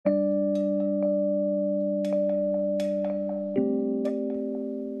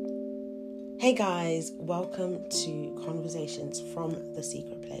Hey guys, welcome to Conversations from the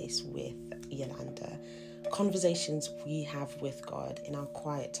Secret Place with Yolanda. Conversations we have with God in our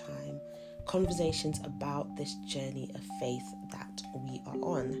quiet time. Conversations about this journey of faith that we are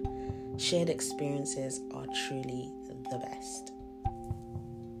on. Shared experiences are truly the best.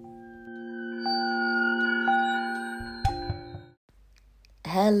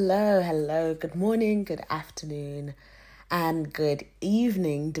 Hello, good morning, good afternoon, and good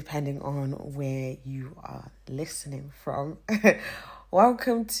evening, depending on where you are listening from.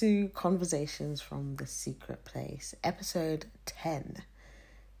 Welcome to Conversations from the Secret Place, episode 10.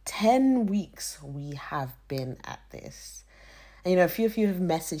 10 weeks we have been at this. And a few of you have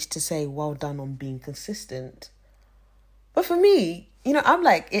messaged to say, well done on being consistent. But for me, I'm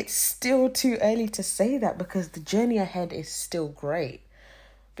like, it's still too early to say that because the journey ahead is still great.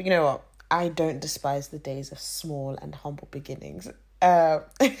 But you know what? I don't despise the days of small and humble beginnings.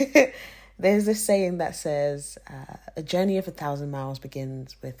 There's this saying that says, a journey of 1,000 miles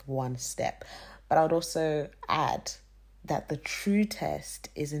begins with one step. But I would also add that the true test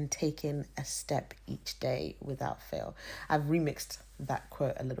is in taking a step each day without fail. I've remixed that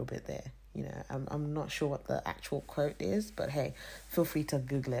quote a little bit there. I'm not sure what the actual quote is, but hey, feel free to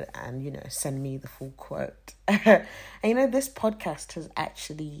Google it and, send me the full quote. And, this podcast has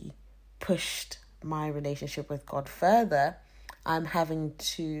actually pushed my relationship with God further. I'm having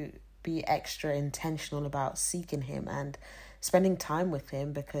to be extra intentional about seeking Him and spending time with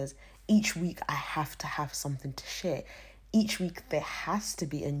Him because each week I have to have something to share. Each week there has to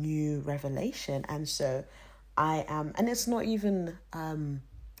be a new revelation. And so I am, and it's not even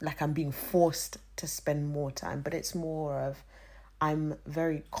like I'm being forced to spend more time, but it's more of I'm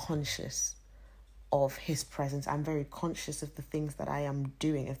very conscious of His presence. I'm very conscious of the things that I am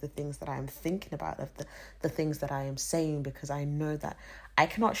doing, of the things that I am thinking about, of the things that I am saying, because I know that I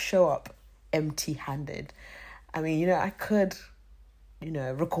cannot show up empty-handed. I mean, I could,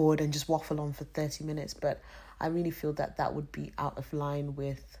 record and just waffle on for 30 minutes, but I really feel that that would be out of line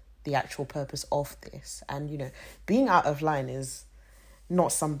with the actual purpose of this. And, being out of line is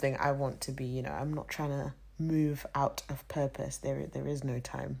not something I want to be. I'm not trying to move out of purpose. There is no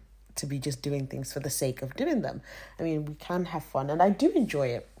time to be just doing things for the sake of doing them. I mean, we can have fun and I do enjoy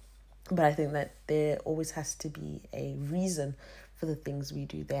it, but I think that there always has to be a reason for the things we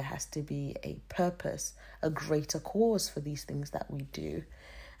do. There has to be a purpose, a greater cause for these things that we do.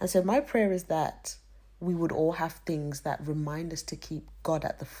 And so my prayer is that we would all have things that remind us to keep God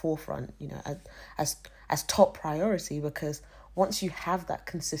at the forefront, as top priority, because once you have that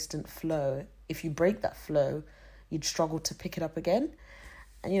consistent flow, if you break that flow, you'd struggle to pick it up again.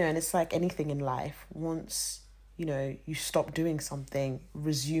 And, and it's like anything in life. Once, you stop doing something,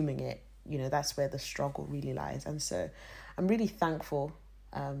 resuming it, that's where the struggle really lies. And so I'm really thankful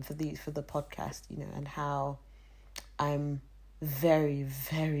for the podcast, and how I'm very,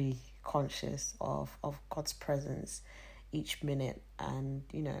 very conscious of God's presence each minute. And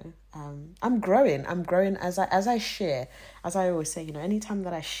I'm growing as I share. As I always say, anytime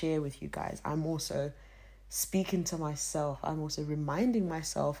that I share with you guys, I'm also speaking to myself. I'm also reminding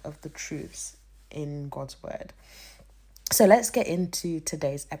myself of the truths in God's word. So let's get into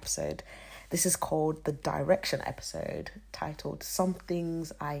today's episode. This is called the Direction episode, titled Some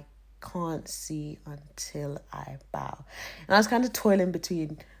Things I Can't See Until I Bow. And I was kind of toiling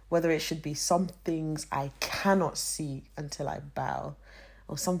between whether it should be some things I cannot see until I bow,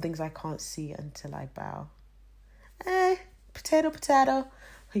 or some things I can't see until I bow. Potato.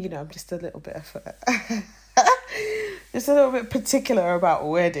 I'm just a little bit of just a little bit particular about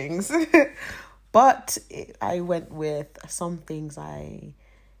weddings. But I went with some things I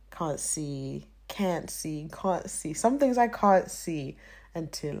can't see. Some things I can't see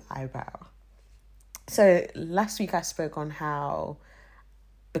until I bow. So last week I spoke on how,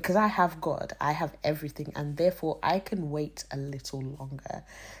 because I have God, I have everything, and therefore I can wait a little longer,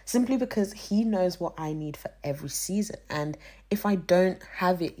 simply because He knows what I need for every season. And if I don't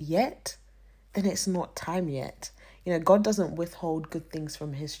have it yet, then it's not time yet. God doesn't withhold good things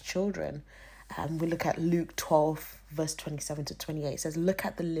from His children. We look at Luke 12, verse 27 to 28. It says, look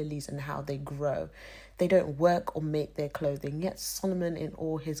at the lilies and how they grow. They don't work or make their clothing, yet Solomon in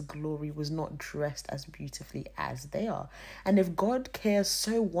all his glory was not dressed as beautifully as they are. And if God cares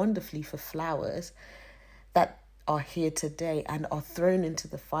so wonderfully for flowers that are here today and are thrown into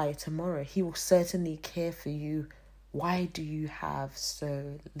the fire tomorrow, He will certainly care for you. Why do you have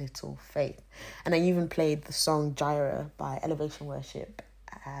so little faith? And I even played the song Jireh by Elevation Worship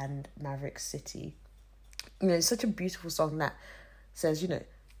and Maverick City. It's such a beautiful song that says,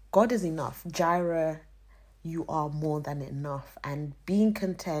 God is enough. Jireh you are more than enough. And being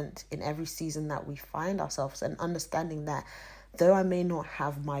content in every season that we find ourselves, and understanding that though I may not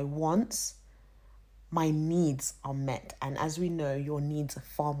have my wants, my needs are met. And as we know, your needs are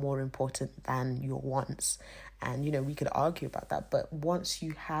far more important than your wants. And, we could argue about that. But once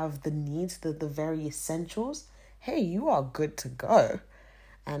you have the needs, the very essentials, hey, you are good to go.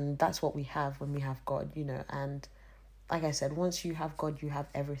 And that's what we have when we have God, And like I said, once you have God, you have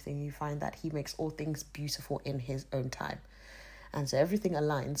everything. You find that he makes all things beautiful in his own time. And so everything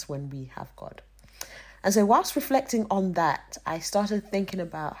aligns when we have God. And so whilst reflecting on that, I started thinking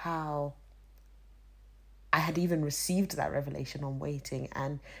about how I had even received that revelation on waiting.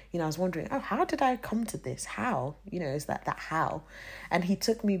 And, I was wondering, how did I come to this? How? Is that how? And he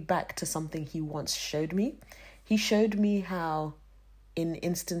took me back to something he once showed me. He showed me how in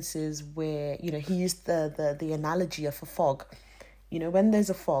instances where, he used the analogy of a fog. When there's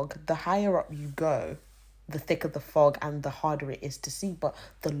a fog, the higher up you go, the thicker the fog and the harder it is to see. But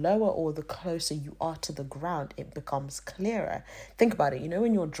the lower or the closer you are to the ground, it becomes clearer. Think about it.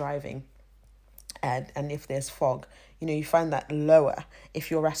 When you're driving, and if there's fog, you find that lower,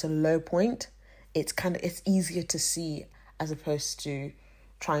 if you're at a low point, it's easier to see, as opposed to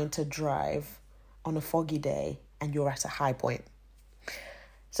trying to drive on a foggy day and you're at a high point.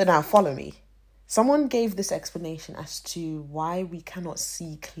 So now follow me. Someone gave this explanation as to why we cannot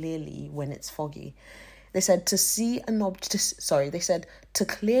see clearly when it's foggy. They said to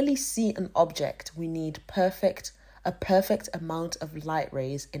clearly see an object, we need a perfect amount of light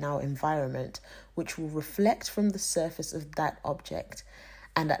rays in our environment, which will reflect from the surface of that object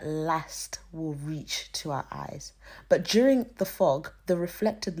and at last will reach to our eyes. But during the fog, the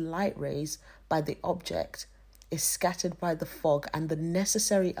reflected light rays by the object is scattered by the fog, and the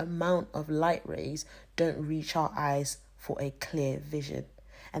necessary amount of light rays don't reach our eyes for a clear vision.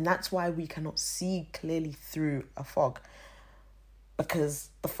 And that's why we cannot see clearly through a fog, because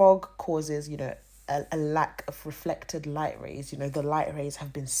the fog causes, a lack of reflected light rays. The light rays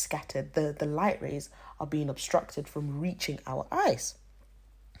have been scattered. The light rays are being obstructed from reaching our eyes.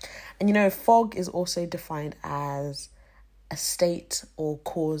 And, fog is also defined as a state or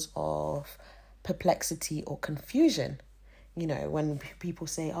cause of perplexity or confusion. When people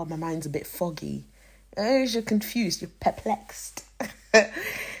say, my mind's a bit foggy, you're confused, you're perplexed.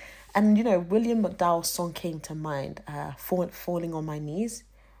 And, William McDowell's song came to mind, Falling on My Knees.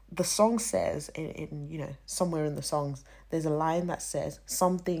 The song says, in somewhere in the songs, there's a line that says,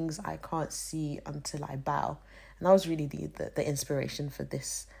 some things I can't see until I bow. And that was really the inspiration for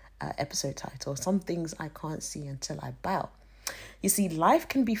this episode title, Some Things I Can't See Until I Bow. You see, life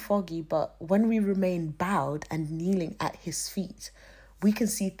can be foggy, but when we remain bowed and kneeling at his feet, we can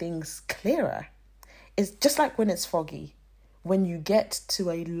see things clearer. It's just like when it's foggy. When you get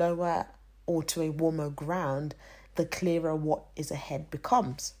to a lower or to a warmer ground, the clearer what is ahead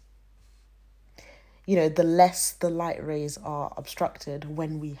becomes. The less the light rays are obstructed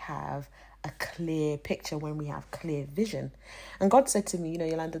when we have a clear picture, when we have clear vision. And God said to me,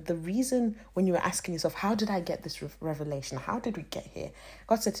 Yolanda, the reason, when you were asking yourself, how did I get this revelation? How did we get here?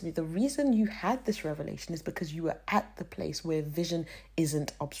 God said to me, the reason you had this revelation is because you were at the place where vision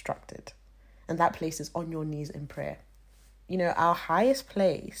isn't obstructed. And that place is on your knees in prayer. Our highest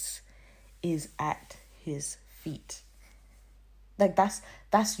place is at his feet. Like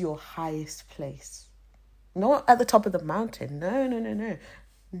that's your highest place. Not at the top of the mountain. No.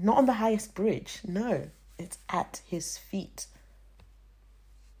 Not on the highest bridge. No, it's at his feet.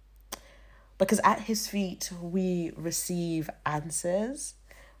 Because at his feet, we receive answers.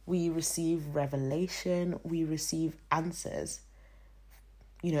 We receive revelation. We receive answers.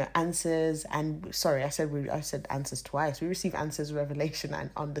 Answers and... Sorry, I said answers twice. We receive answers, revelation,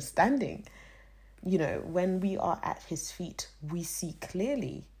 and understanding. When we are at his feet, we see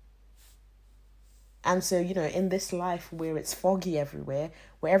clearly. And so, in this life where it's foggy everywhere,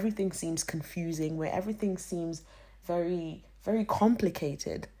 where everything seems confusing, where everything seems very, very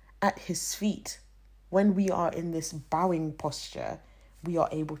complicated, at his feet, when we are in this bowing posture, we are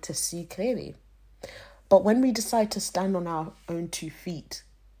able to see clearly. But when we decide to stand on our own 2 feet,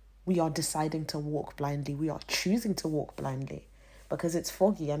 we are deciding to walk blindly. We are choosing to walk blindly because it's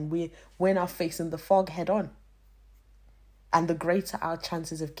foggy, and we're now facing the fog head on. And the greater our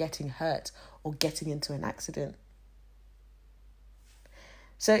chances of getting hurt or getting into an accident.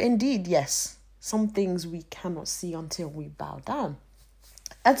 So indeed, yes, some things we cannot see until we bow down.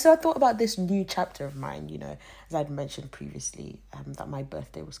 And so I thought about this new chapter of mine, as I'd mentioned previously, that my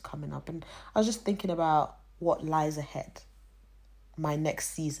birthday was coming up. And I was just thinking about what lies ahead, my next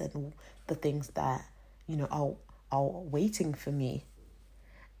season, the things that, are waiting for me.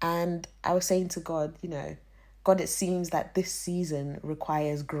 And I was saying to God, God, it seems that this season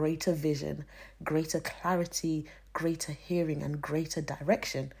requires greater vision, greater clarity, greater hearing, and greater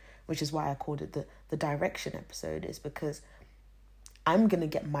direction, which is why I called it the direction episode, is because I'm going to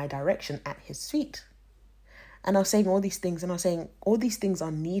get my direction at his feet. And I was saying all these things, and I was saying all these things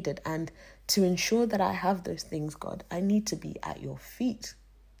are needed. And to ensure that I have those things, God, I need to be at your feet.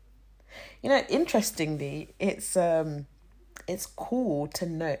 Interestingly, it's cool to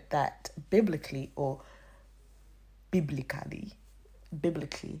note that biblically,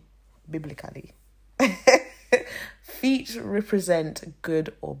 feet represent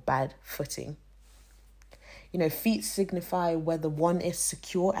good or bad footing. Feet signify whether one is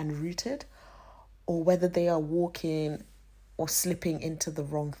secure and rooted, or whether they are walking or slipping into the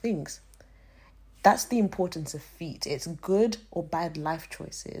wrong things. That's the importance of feet. It's good or bad life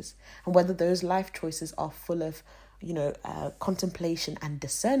choices, and whether those life choices are full of, contemplation and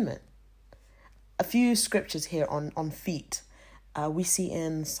discernment. A few scriptures here on feet. We see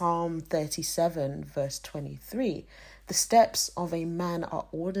in Psalm 37, verse 23, the steps of a man are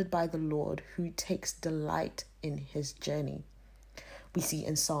ordered by the Lord who takes delight in his journey. We see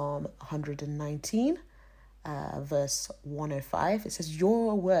in Psalm 119, verse 105, it says,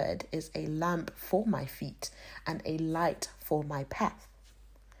 your word is a lamp for my feet and a light for my path.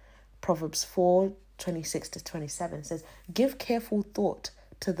 Proverbs 4:26-27 says, give careful thought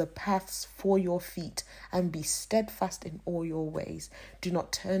to the paths for your feet and be steadfast in all your ways. Do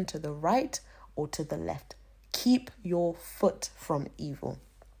not turn to the right or to the left. Keep your foot from evil.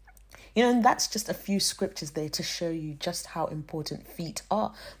 And that's just a few scriptures there to show you just how important feet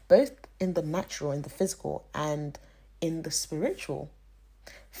are, both in the natural, in the physical, and in the spiritual.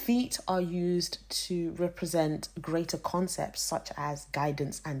 Feet are used to represent greater concepts such as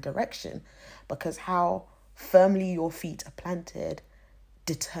guidance and direction, because how firmly your feet are planted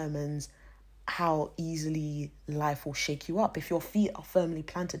determines how easily life will shake you up. If your feet are firmly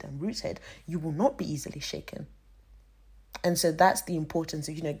planted and rooted, you will not be easily shaken. And so that's the importance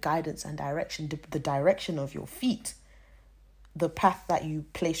of, guidance and direction, the direction of your feet. The path that you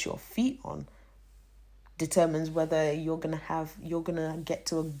place your feet on determines whether you're going to get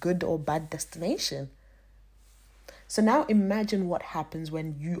to a good or bad destination. So now imagine what happens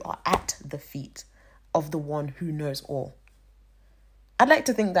when you are at the feet of the one who knows all. I'd like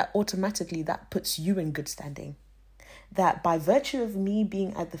to think that automatically that puts you in good standing. That by virtue of me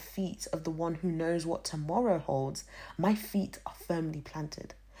being at the feet of the one who knows what tomorrow holds, my feet are firmly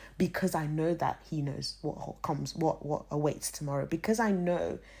planted, because I know that he knows what comes, what awaits tomorrow, because I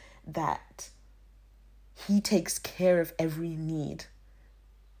know that he takes care of every need.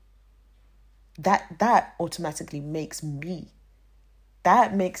 That automatically makes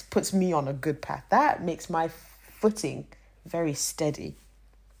puts me on a good path. That makes my footing very steady.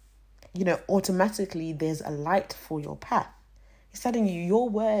 Automatically there's a light for your path. He's telling you, your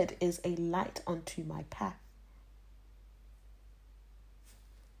word is a light unto my path.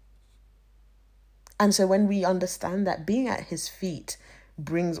 And so when we understand that being at his feet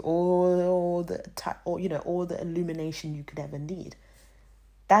brings all the illumination you could ever need.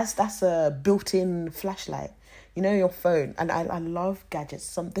 That's a built-in flashlight. Your phone, and I love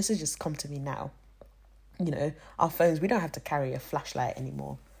gadgets. This has just come to me now. Our phones, we don't have to carry a flashlight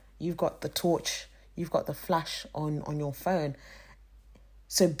anymore. You've got the torch, you've got the flash on your phone.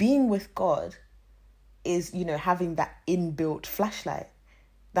 So being with God is, having that inbuilt flashlight,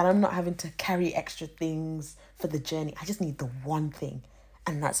 that I'm not having to carry extra things for the journey. I just need the one thing,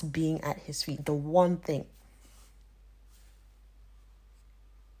 and that's being at his feet, the one thing.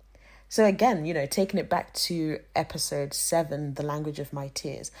 So again, taking it back to episode 7, the language of my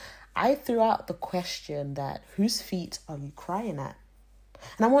tears, I threw out the question that whose feet are you crying at?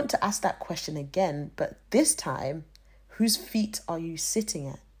 And I want to ask that question again, but this time, whose feet are you sitting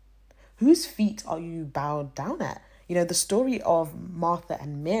at? Whose feet are you bowed down at? The story of Martha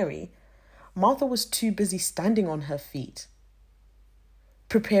and Mary. Martha was too busy standing on her feet,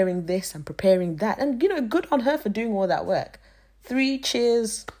 preparing this and preparing that. And, good on her for doing all that work. 3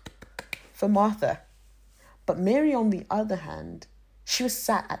 cheers for Martha. But Mary, on the other hand, she was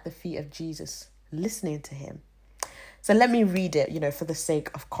sat at the feet of Jesus, listening to him. So let me read it, for the sake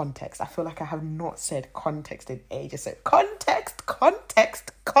of context. I feel like I have not said context in ages. So context.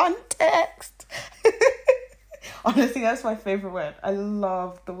 Honestly, that's my favorite word. I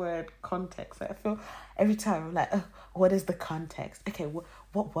love the word context. I feel every time I'm like, oh, what is the context? Okay,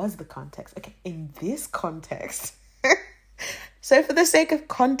 what was the context? Okay, in this context. So for the sake of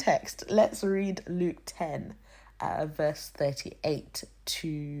context, let's read Luke 10, verse 38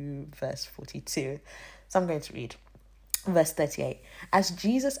 to verse 42. So I'm going to read. Verse 38. As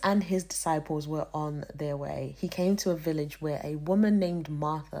Jesus and his disciples were on their way, he came to a village where a woman named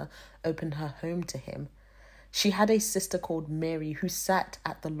Martha opened her home to him. She had a sister called Mary who sat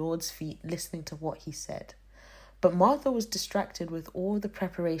at the Lord's feet listening to what he said. But Martha was distracted with all the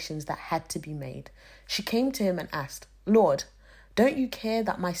preparations that had to be made. She came to him and asked, "Lord, don't you care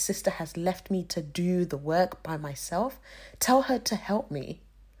that my sister has left me to do the work by myself? Tell her to help me."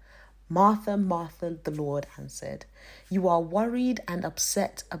 "Martha, Martha," the Lord answered, "you are worried and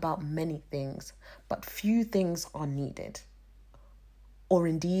upset about many things, but few things are needed, or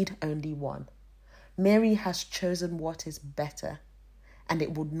indeed only one. Mary has chosen what is better, and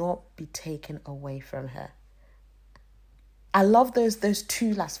it will not be taken away from her." I love those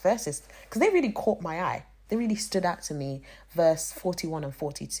two last verses because they really caught my eye. They really stood out to me. Verse 41 and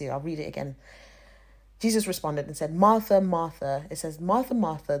 42. I'll read it again. Jesus responded and said, "Martha, Martha," it says, "Martha,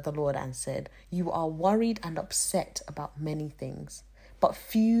 Martha," the Lord answered, "you are worried and upset about many things, but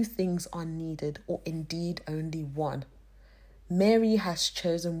few things are needed, or indeed only one. Mary has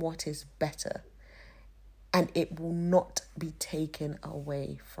chosen what is better, and it will not be taken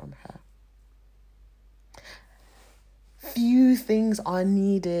away from her." Few things are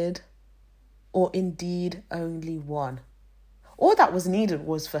needed, or indeed only one. All that was needed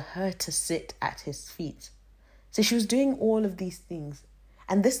was for her to sit at his feet. So she was doing all of these things.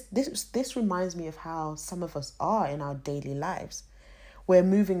 And this reminds me of how some of us are in our daily lives. We're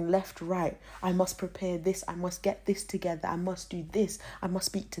moving left, right. I must prepare this. I must get this together. I must do this. I must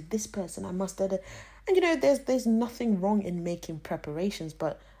speak to this person. I must... And there's nothing wrong in making preparations,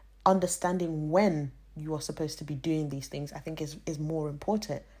 but understanding when you are supposed to be doing these things, I think is more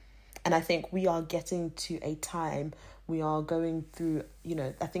important. And I think we are getting to a time, we are going through,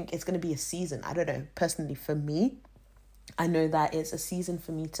 I think it's going to be a season. I don't know, personally for me, I know that it's a season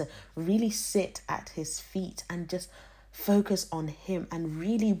for me to really sit at his feet and just focus on him and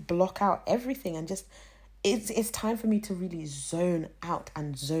really block out everything and just, it's time for me to really zone out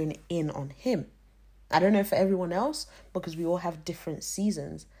and zone in on him. I don't know for everyone else because we all have different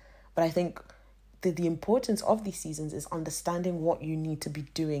seasons, but I think the importance of these seasons is understanding what you need to be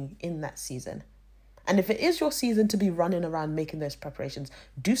doing in that season. And if it is your season to be running around making those preparations,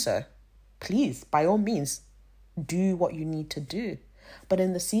 do so. Please, by all means, do what you need to do. But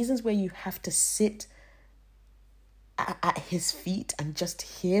in the seasons where you have to sit at his feet and just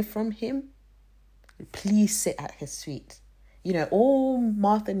hear from him, please sit at his feet. All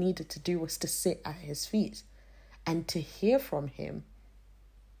Martha needed to do was to sit at his feet and to hear from him.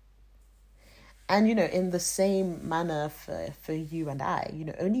 And, in the same manner for you and I,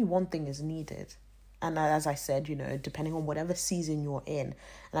 only one thing is needed. And as I said, depending on whatever season you're in,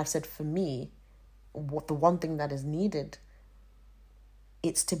 and I've said for me, what the one thing that is needed,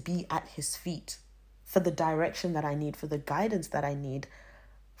 it's to be at his feet for the direction that I need, for the guidance that I need,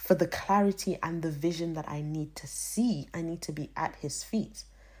 for the clarity and the vision that I need to see. I need to be at his feet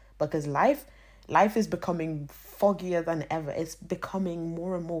because life is becoming foggier than ever. It's becoming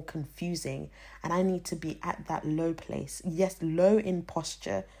more and more confusing. And I need to be at that low place. Yes, low in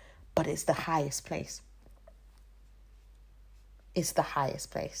posture, but it's the highest place. It's the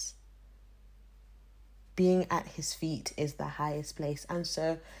highest place. Being at his feet is the highest place. And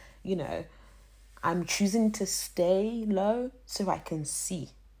so, I'm choosing to stay low so I can see.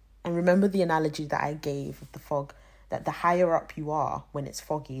 And remember the analogy that I gave of the fog, that the higher up you are when it's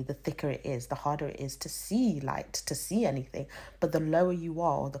foggy, the thicker it is, the harder it is to see light, to see anything. But the lower you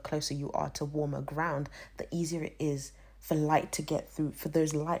are, or the closer you are to warmer ground, the easier it is for light to get through, for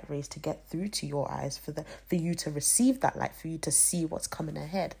those light rays to get through to your eyes, for you to receive that light, for you to see what's coming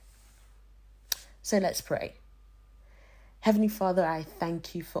ahead. So let's pray. Heavenly Father, I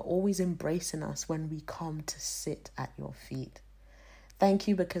thank you for always embracing us when we come to sit at your feet. Thank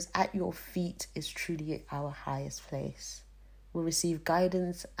you because at your feet is truly our highest place. We receive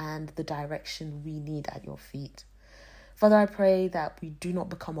guidance and the direction we need at your feet. Father, I pray that we do not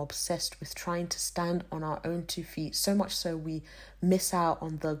become obsessed with trying to stand on our own 2 feet, so much so we miss out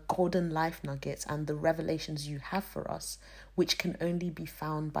on the golden life nuggets and the revelations you have for us, which can only be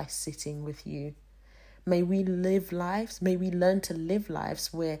found by sitting with you. May we learn to live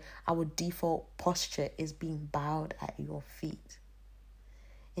lives where our default posture is being bowed at your feet.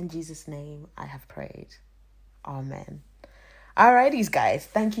 In Jesus' name, I have prayed. Amen. Alrighties, guys.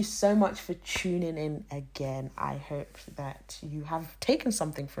 Thank you so much for tuning in again. I hope that you have taken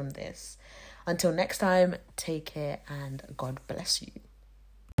something from this. Until next time, take care and God bless you.